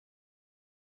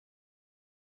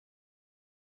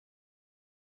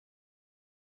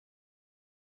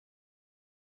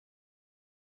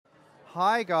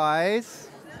Hi, guys.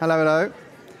 Hello, hello.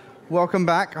 Welcome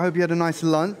back. I hope you had a nice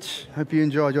lunch. Hope you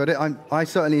enjoyed it. I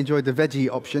certainly enjoyed the veggie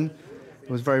option. It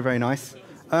was very, very nice.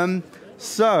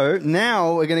 So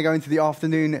now we're going to go into the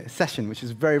afternoon session, which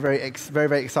is very, very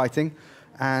exciting.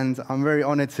 And I'm very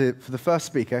honored for the first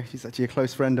speaker. She's actually a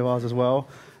close friend of ours as well.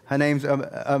 Her name's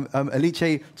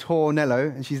Alice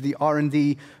Tornello, and she's the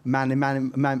R&D manager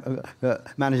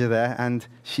there. And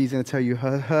she's going to tell you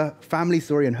her family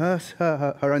story and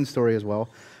her own story as well.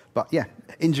 But yeah,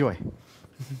 enjoy.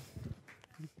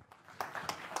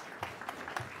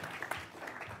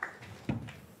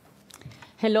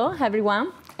 Hello,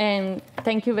 everyone, and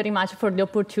thank you very much for the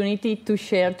opportunity to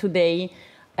share today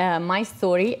my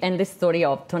story and the story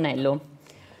of Tonello.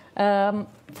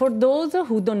 For those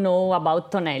who don't know about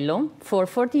Tonello, for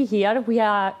 40 years we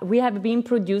have been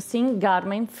producing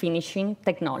garment finishing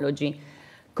technology,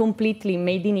 completely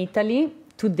made in Italy,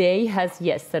 today as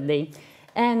yesterday.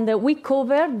 And we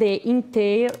cover the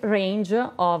entire range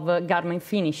of garment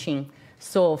finishing,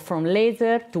 so from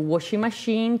laser to washing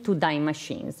machine to dyeing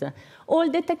machines,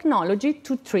 all the technology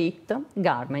to treat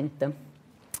garment.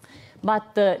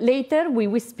 But later we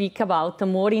will speak about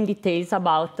more in details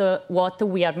about what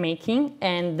we are making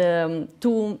and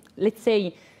to, let's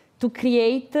say, to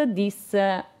create this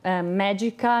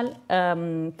magical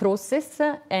process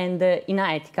and in an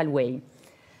ethical way.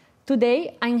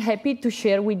 Today I'm happy to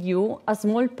share with you a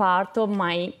small part of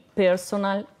my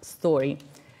personal story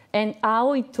and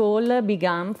how it all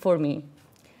began for me.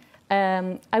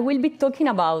 I will be talking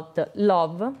about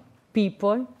love,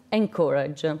 people, and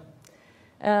courage.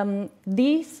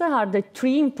 These are the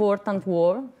three important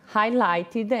words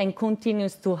highlighted and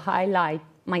continues to highlight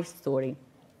my story.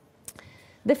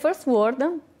 The first word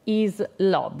is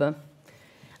love.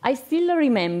 I still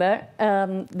remember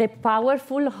the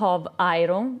powerful of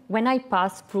iron when I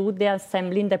passed through the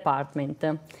assembling department.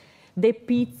 The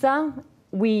pizza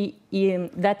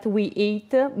that we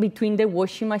ate between the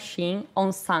washing machine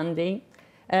on Sunday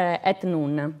at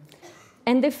noon.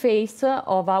 And the face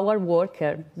of our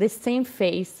worker, the same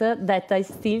face that I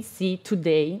still see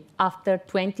today after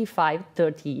 25,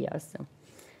 30 years.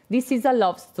 This is a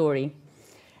love story.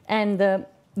 And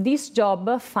this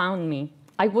job found me.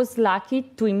 I was lucky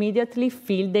to immediately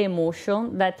feel the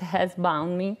emotion that has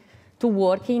bound me to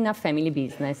work in a family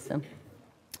business.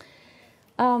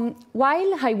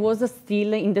 While I was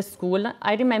still in the school,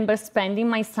 I remember spending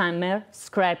my summer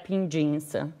scraping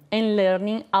jeans and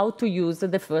learning how to use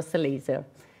the first laser.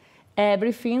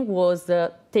 Everything was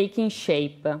taking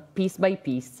shape, piece by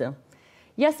piece.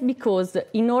 Yes, because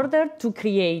in order to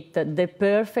create the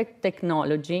perfect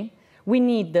technology, we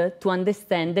need to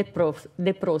understand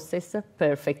the process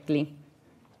perfectly.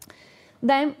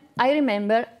 Then I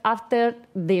remember after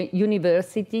the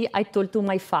university, I told to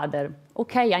my father,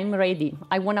 okay, I'm ready,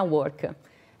 I want to work.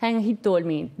 And he told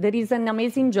me, there is an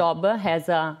amazing job as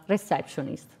a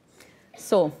receptionist.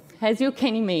 So, as you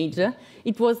can imagine,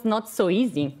 it was not so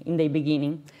easy in the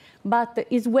beginning, but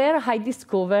it's where I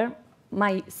discovered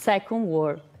my second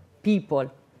word,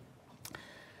 people.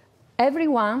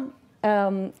 Everyone,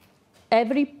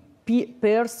 every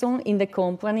person in the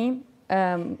company,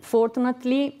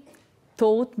 fortunately,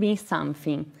 taught me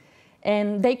something,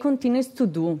 and they continue to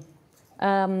do.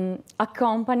 A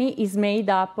company is made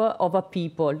up of a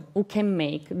people who can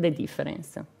make the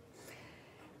difference.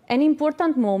 An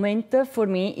important moment for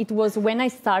me, it was when I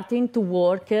started to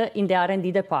work in the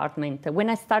R&D department, when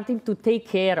I started to take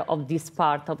care of this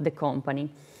part of the company.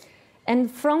 And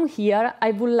from here,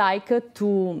 I would like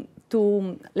to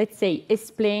let's say,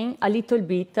 explain a little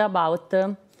bit about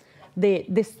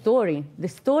the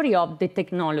story of the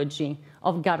technology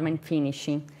of garment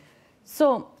finishing.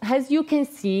 So, as you can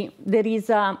see, there is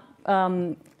a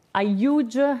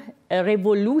huge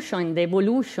revolution, the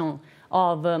evolution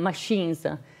of machines,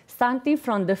 starting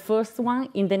from the first one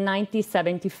in the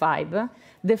 1975,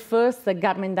 the first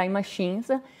garment dye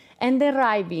machines, and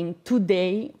arriving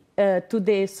today to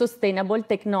the sustainable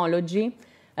technology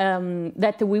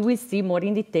that we will see more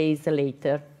in details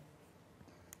later.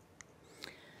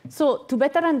 So, to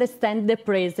better understand the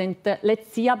present,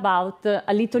 let's see about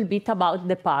a little bit about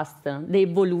the past, the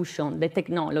evolution, the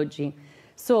technology.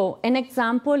 So, an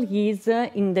example is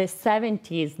in the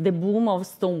 70s, the boom of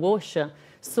stonewash.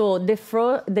 So, the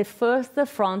first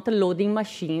front-loading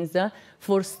machines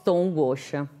for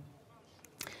stonewash.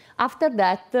 After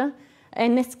that,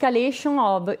 an escalation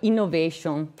of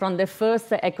innovation from the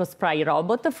first eco-spray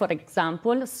robot, for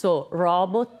example, so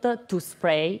robot to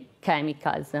spray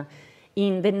chemicals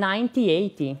in the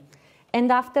 1980s. And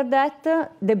after that,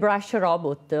 the brush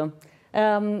robot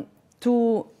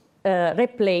to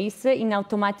replace in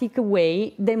automatic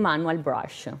way the manual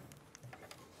brush.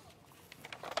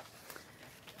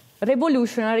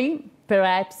 Revolutionary,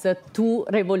 perhaps too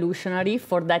revolutionary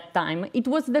for that time, it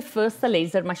was the first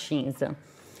laser machines.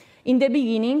 In the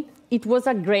beginning, it was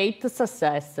a great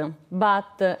success,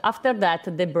 but after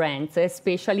that, the brands,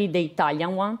 especially the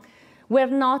Italian one, were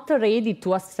not ready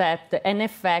to accept an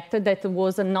effect that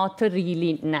was not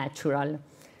really natural.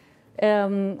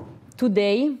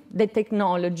 Today, the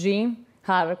technology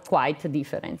are quite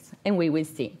different, and we will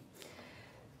see.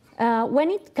 When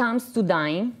it comes to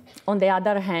dyeing, on the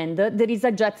other hand, there is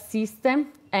a jet system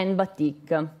and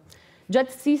batik.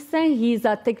 Jet system is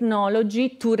a technology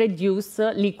to reduce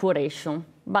liquoration.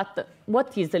 But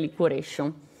what is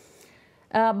liquoration?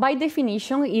 By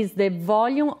definition, is the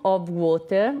volume of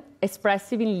water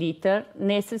expressed in liter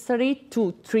necessary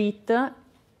to treat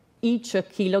each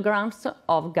kilograms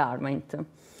of garment.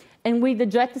 And with the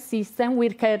jet system, we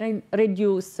can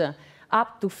reduce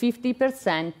up to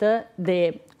 50%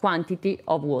 the quantity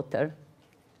of water.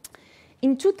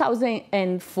 In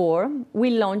 2004, we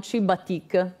launched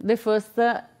Batik, the first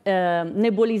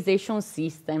nebulization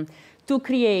system, to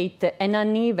create an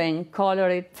uneven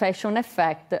colored fashion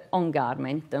effect on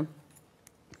garment.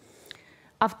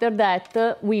 After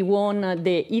that, we won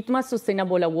the ITMA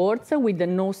Sustainable Awards with the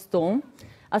No Stone,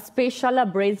 a special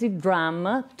abrasive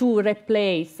drum to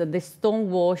replace the stone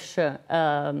wash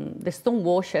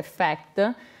effect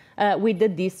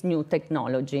with this new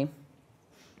technology.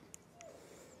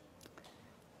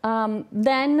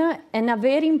 Then, a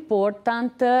very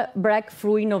important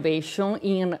breakthrough innovation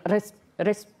in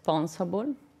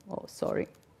responsible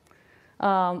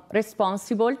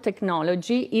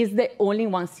technology is the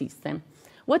all-in-one system.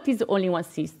 What is all-in-one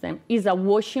system? It's a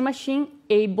washing machine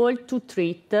able to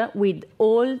treat with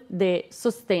all the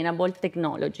sustainable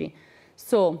technology.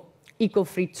 So,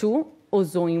 eco-free 2,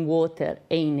 ozone in water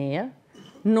and in air,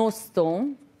 no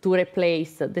stone to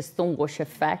replace the stone wash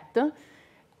effect,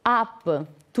 up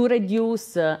to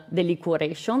reduce the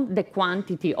liquoration, the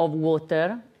quantity of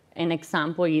water. An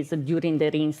example is during the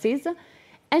rinses,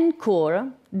 and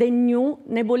core, the new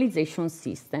nebulization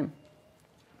system.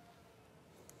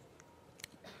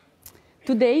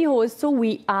 Today also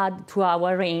we add to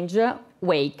our range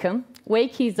Wake.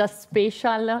 Wake is a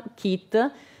special kit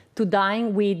to dye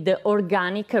with the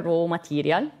organic raw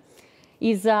material.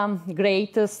 It's a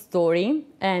great story,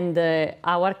 and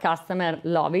our customer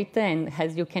love it, and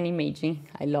as you can imagine,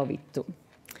 I love it too.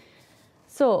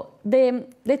 So the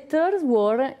third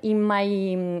word in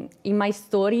my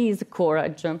story is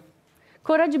courage.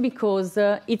 Courage because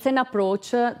it's an approach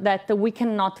that we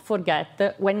cannot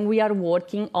forget when we are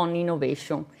working on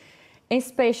innovation,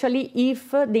 especially if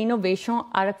the innovations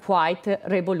are quite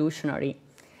revolutionary,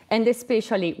 and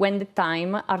especially when the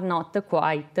time are not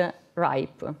quite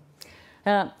ripe.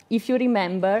 If you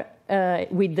remember,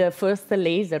 with the first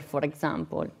laser, for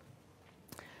example.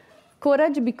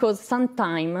 Courage because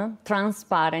sometimes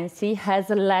transparency has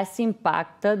less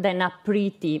impact than a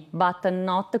pretty but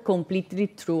not completely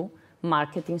true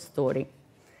marketing story.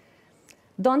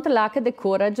 Don't lack the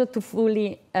courage to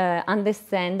fully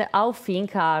understand how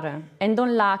things are, and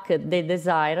don't lack the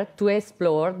desire to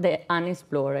explore the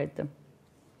unexplored.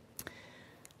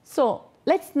 So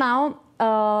let's now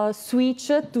switch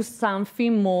to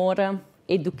something more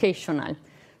educational.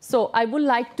 So I would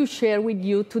like to share with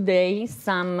you today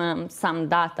some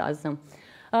data.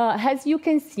 As you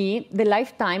can see, the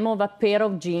lifetime of a pair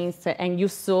of jeans, and you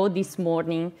saw this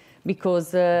morning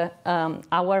because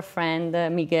our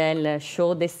friend Miguel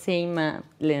showed the same,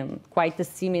 quite a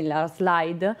similar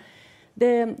slide.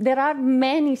 There are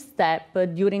many steps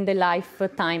during the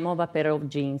lifetime of a pair of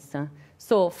jeans.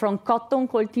 So from cotton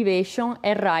cultivation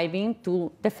arriving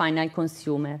to the final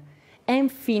consumer,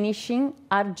 and finishing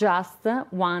are just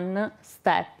one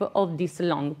step of this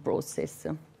long process.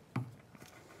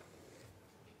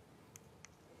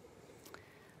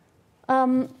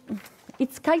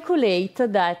 It's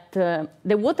calculated that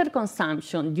the water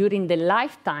consumption during the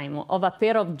lifetime of a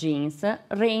pair of jeans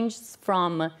ranges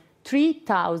from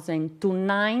 3,000 to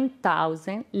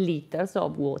 9,000 liters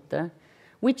of water,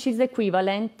 which is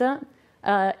equivalent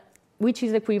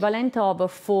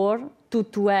of 4 to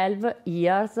 12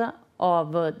 years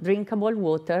of drinkable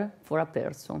water for a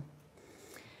person.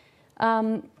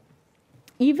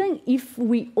 Even if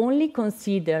we only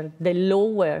consider the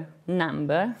lower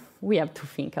number, we have to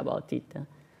think about it.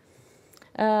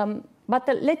 But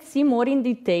let's see more in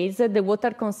details the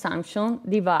water consumption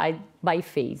divided by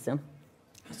phase.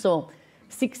 So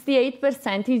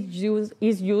 68%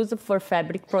 is used for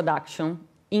fabric production,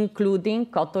 including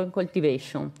cotton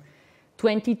cultivation.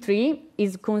 23%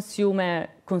 is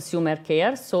consumer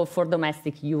care, so for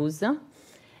domestic use.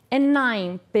 And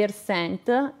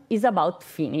 9% is about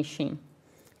finishing.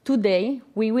 Today,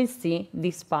 we will see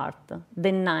this part,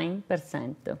 the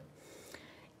 9%.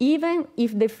 Even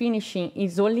if the finishing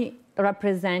is only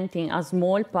representing a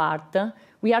small part,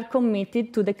 we are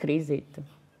committed to decrease it.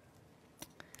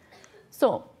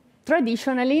 So,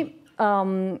 traditionally,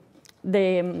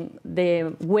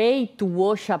 the way to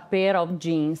wash a pair of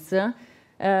jeans,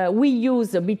 we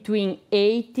use between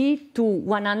 80 to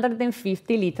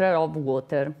 150 liters of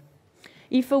water.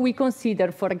 If we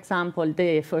consider, for example,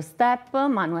 the first step,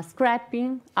 manual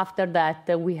scraping, after that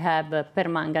we have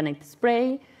permanganate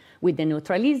spray with the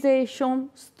neutralization,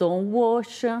 stone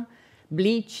wash,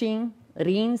 bleaching,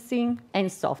 rinsing, and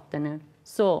softener.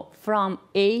 So from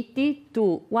 80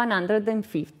 to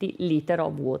 150 liters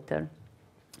of water.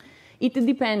 It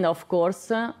depends, of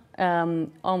course,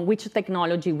 on which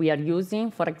technology we are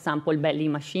using, for example, belly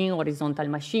machine, horizontal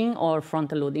machine, or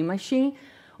front-loading machine,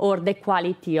 or the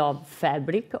quality of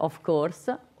fabric, of course,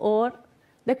 or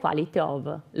the quality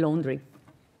of laundry.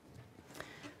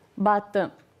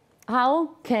 But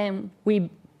how can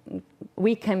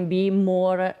we can be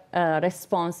more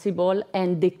responsible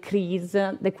and decrease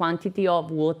the quantity of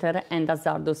water and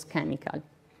hazardous chemical?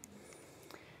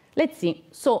 Let's see.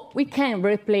 So we can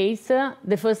replace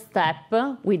the first step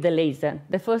with the laser.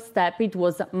 The first step, it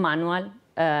was manual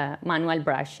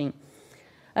brushing.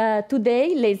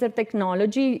 Today, laser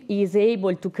technology is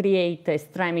able to create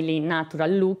extremely natural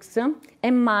looks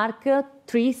and mark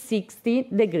 360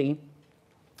 degrees.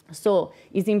 So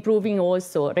it's improving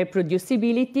also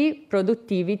reproducibility,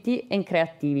 productivity, and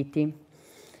creativity.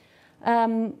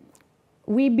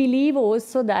 We believe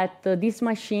also that this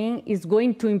machine is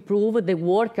going to improve the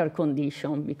worker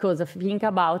condition, because think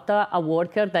about a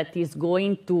worker that is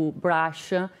going to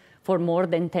brush for more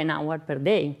than 10 hours per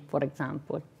day, for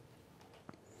example.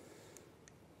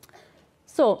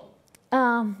 So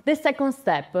the second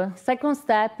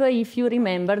step, if you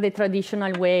remember the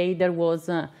traditional way, there was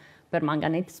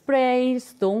permanganate spray,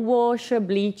 stone wash,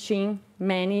 bleaching,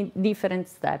 many different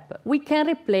steps. We can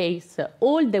replace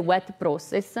all the wet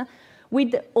process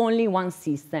with only one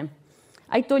system.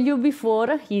 I told you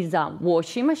before, it's a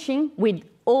washing machine with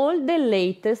all the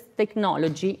latest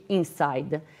technology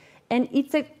inside. And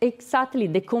it's exactly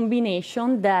the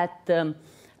combination that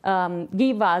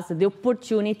gives us the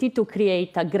opportunity to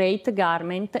create a great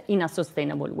garment in a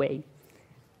sustainable way.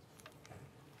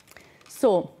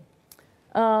 So,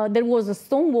 there was a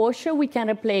stone wash. We can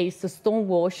replace a stone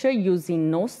wash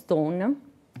using no stone.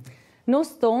 No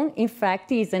stone, in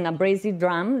fact, is an abrasive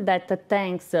drum that,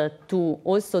 thanks to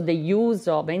also the use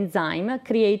of enzyme,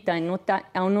 create an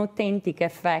authentic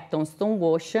effect on stone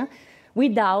wash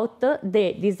without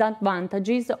the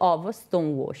disadvantages of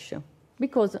stone wash.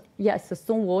 Because, yes,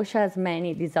 stone wash has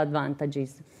many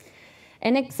disadvantages.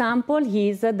 An example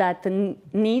is that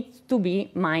needs to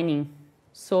be mining.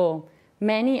 So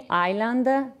many islands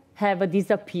have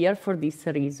disappeared for this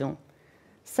reason.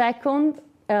 Second,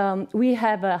 we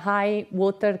have a high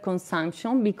water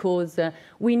consumption because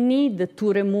we need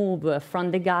to remove from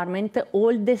the garment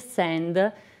all the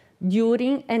sand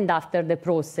during and after the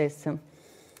process.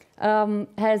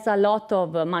 Has a lot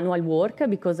of manual work,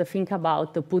 because think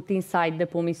about put inside the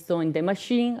pumice stone in the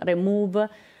machine,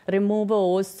 remove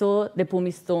also the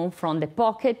pumice stone from the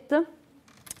pocket.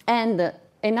 And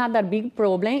another big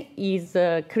problem is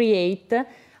create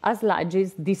a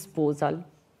sludges disposal.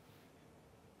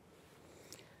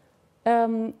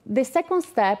 The second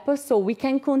step, so we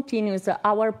can continue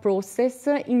our process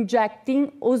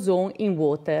injecting ozone in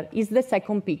water, is the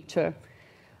second picture.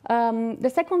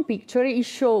 The second picture is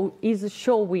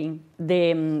showing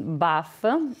the bath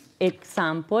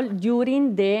example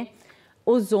during the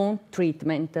ozone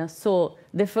treatment. So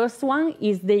the first one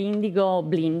is the indigo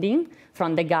blending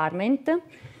from the garment.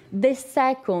 The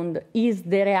second is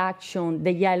the reaction,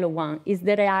 the yellow one, is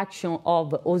the reaction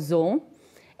of ozone.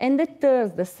 And the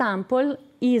third sample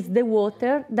is the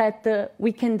water that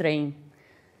we can drain.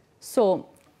 So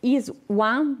is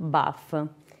one bath.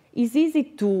 It's easy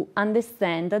to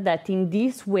understand that in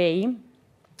this way,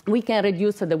 we can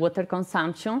reduce the water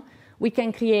consumption, we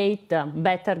can create a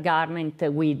better garment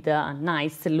with a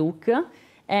nice look,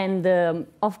 and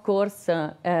of course,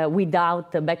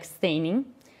 without backstaining.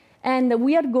 And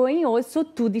we are going also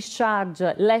to discharge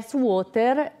less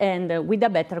water and with a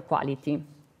better quality.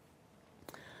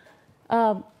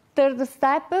 Third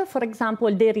step, for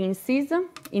example, the rinses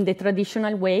in the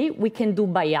traditional way, we can do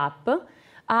by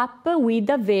up with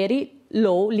a very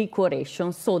low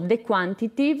liquoration, so the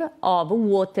quantity of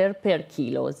water per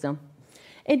kilos.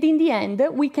 And in the end,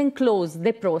 we can close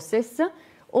the process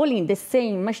all in the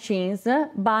same machines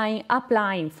by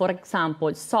applying, for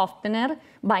example, softener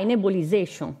by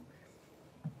nebulization.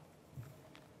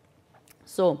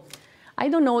 So I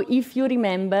don't know if you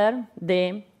remember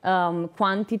the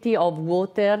quantity of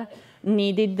water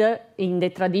needed in the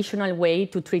traditional way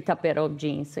to treat a pair of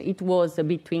jeans. It was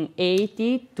between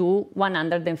 80 to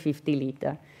 150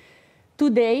 liters.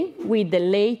 Today, with the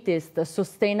latest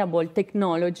sustainable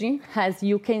technology, as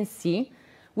you can see,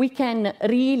 we can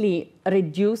really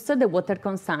reduce the water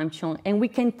consumption, and we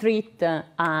can treat a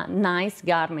nice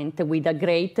garment with a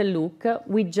great look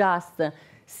with just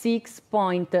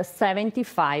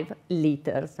 6.75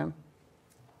 liters.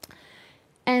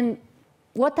 And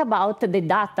what about the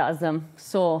data?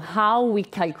 So how we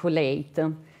calculate?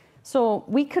 So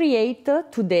we create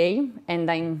today,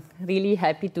 and I'm really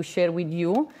happy to share with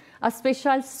you, a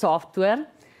special software.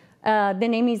 The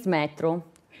name is Metro,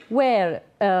 where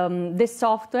the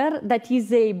software that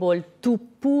is able to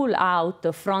pull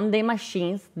out from the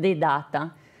machines the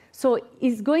data. So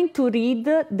it's going to read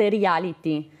the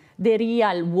reality, the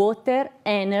real water,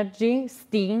 energy,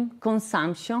 steam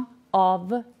consumption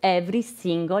of every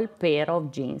single pair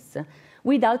of jeans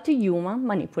without human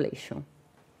manipulation.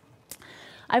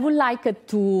 I would like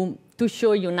to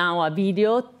show you now a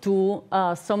video to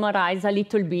summarize a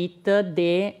little bit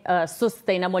the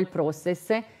sustainable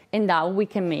process and how we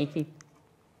can make it.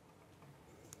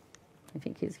 I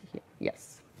think he's here.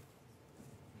 Yes.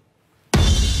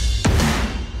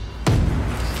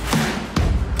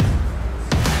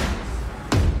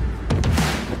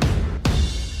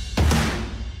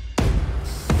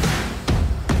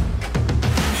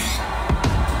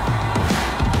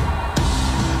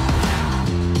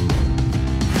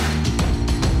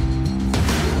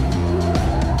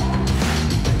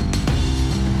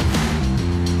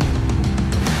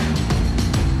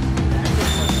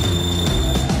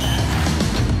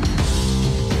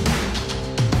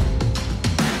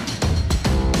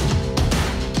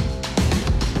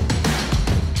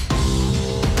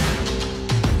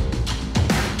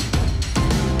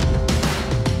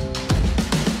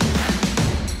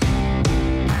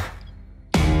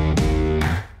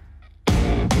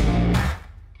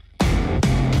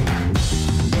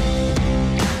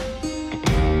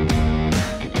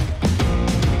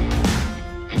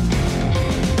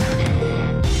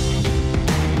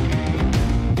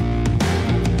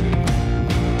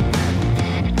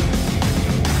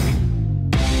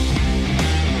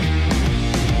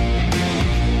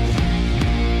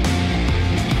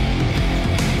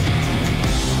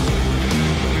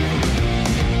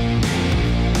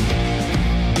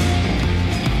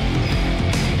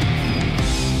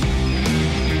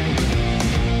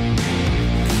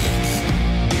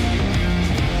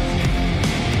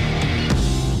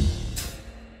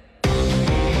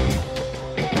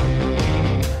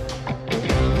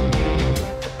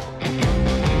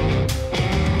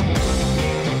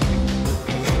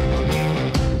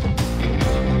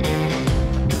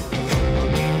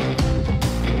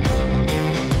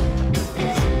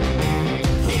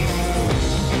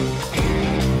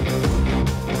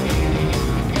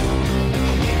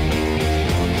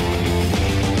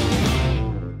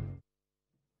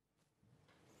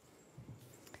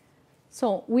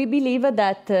 So we believe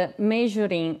that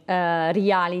measuring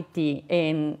reality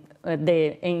in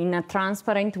a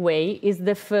transparent way is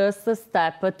the first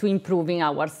step to improving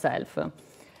ourselves.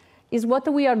 Is what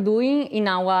we are doing in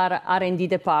our R&D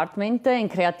department and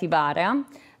creative area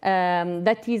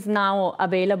that is now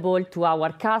available to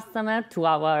our customer, to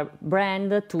our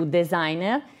brand, to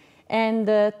designer, and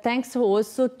thanks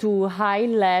also to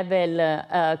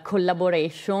high-level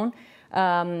collaboration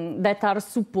that are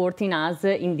supporting us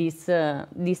in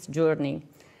this journey.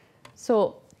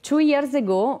 So 2 years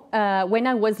ago, when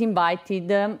I was invited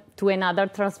to another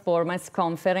Transformers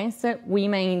conference,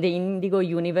 Women in the Indigo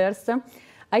Universe,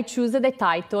 I chose the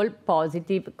title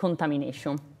Positive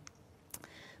Contamination.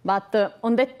 But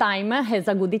on that time, as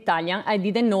a good Italian, I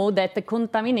didn't know that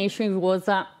contamination was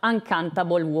an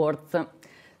uncountable word.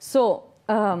 So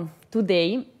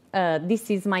today, this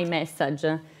is my message,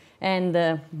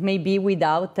 and maybe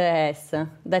without S,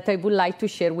 that I would like to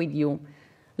share with you.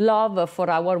 Love for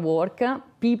our work,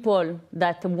 people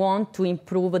that want to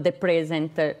improve the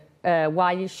present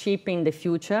while shaping the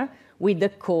future with the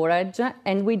courage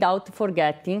and without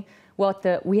forgetting what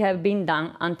we have been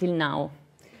done until now.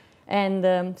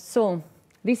 And so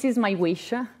this is my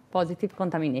wish, positive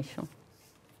contamination.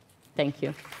 Thank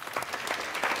you.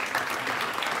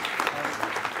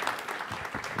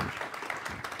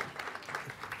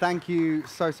 Thank you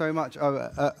so much,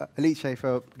 Alice,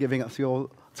 for giving us your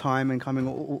time and coming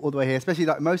all the way here, especially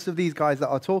like most of these guys that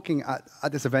are talking at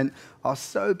this event are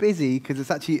so busy because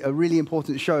it's actually a really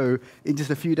important show in just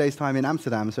a few days' time in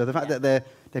Amsterdam. So the fact that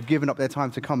they've given up their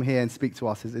time to come here and speak to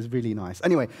us is really nice.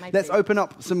 Anyway, let's open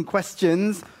up some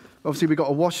questions. Obviously, we've got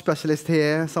a wash specialist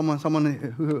here, someone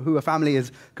who a family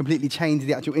has completely changed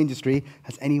the actual industry.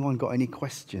 Has anyone got any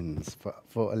questions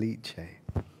for Alice?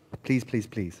 Please, please,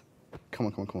 please. Come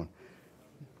on.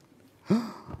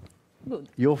 Good.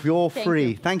 You're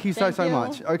free. Thank you so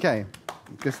much. Okay,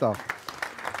 good stuff.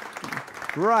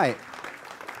 Right.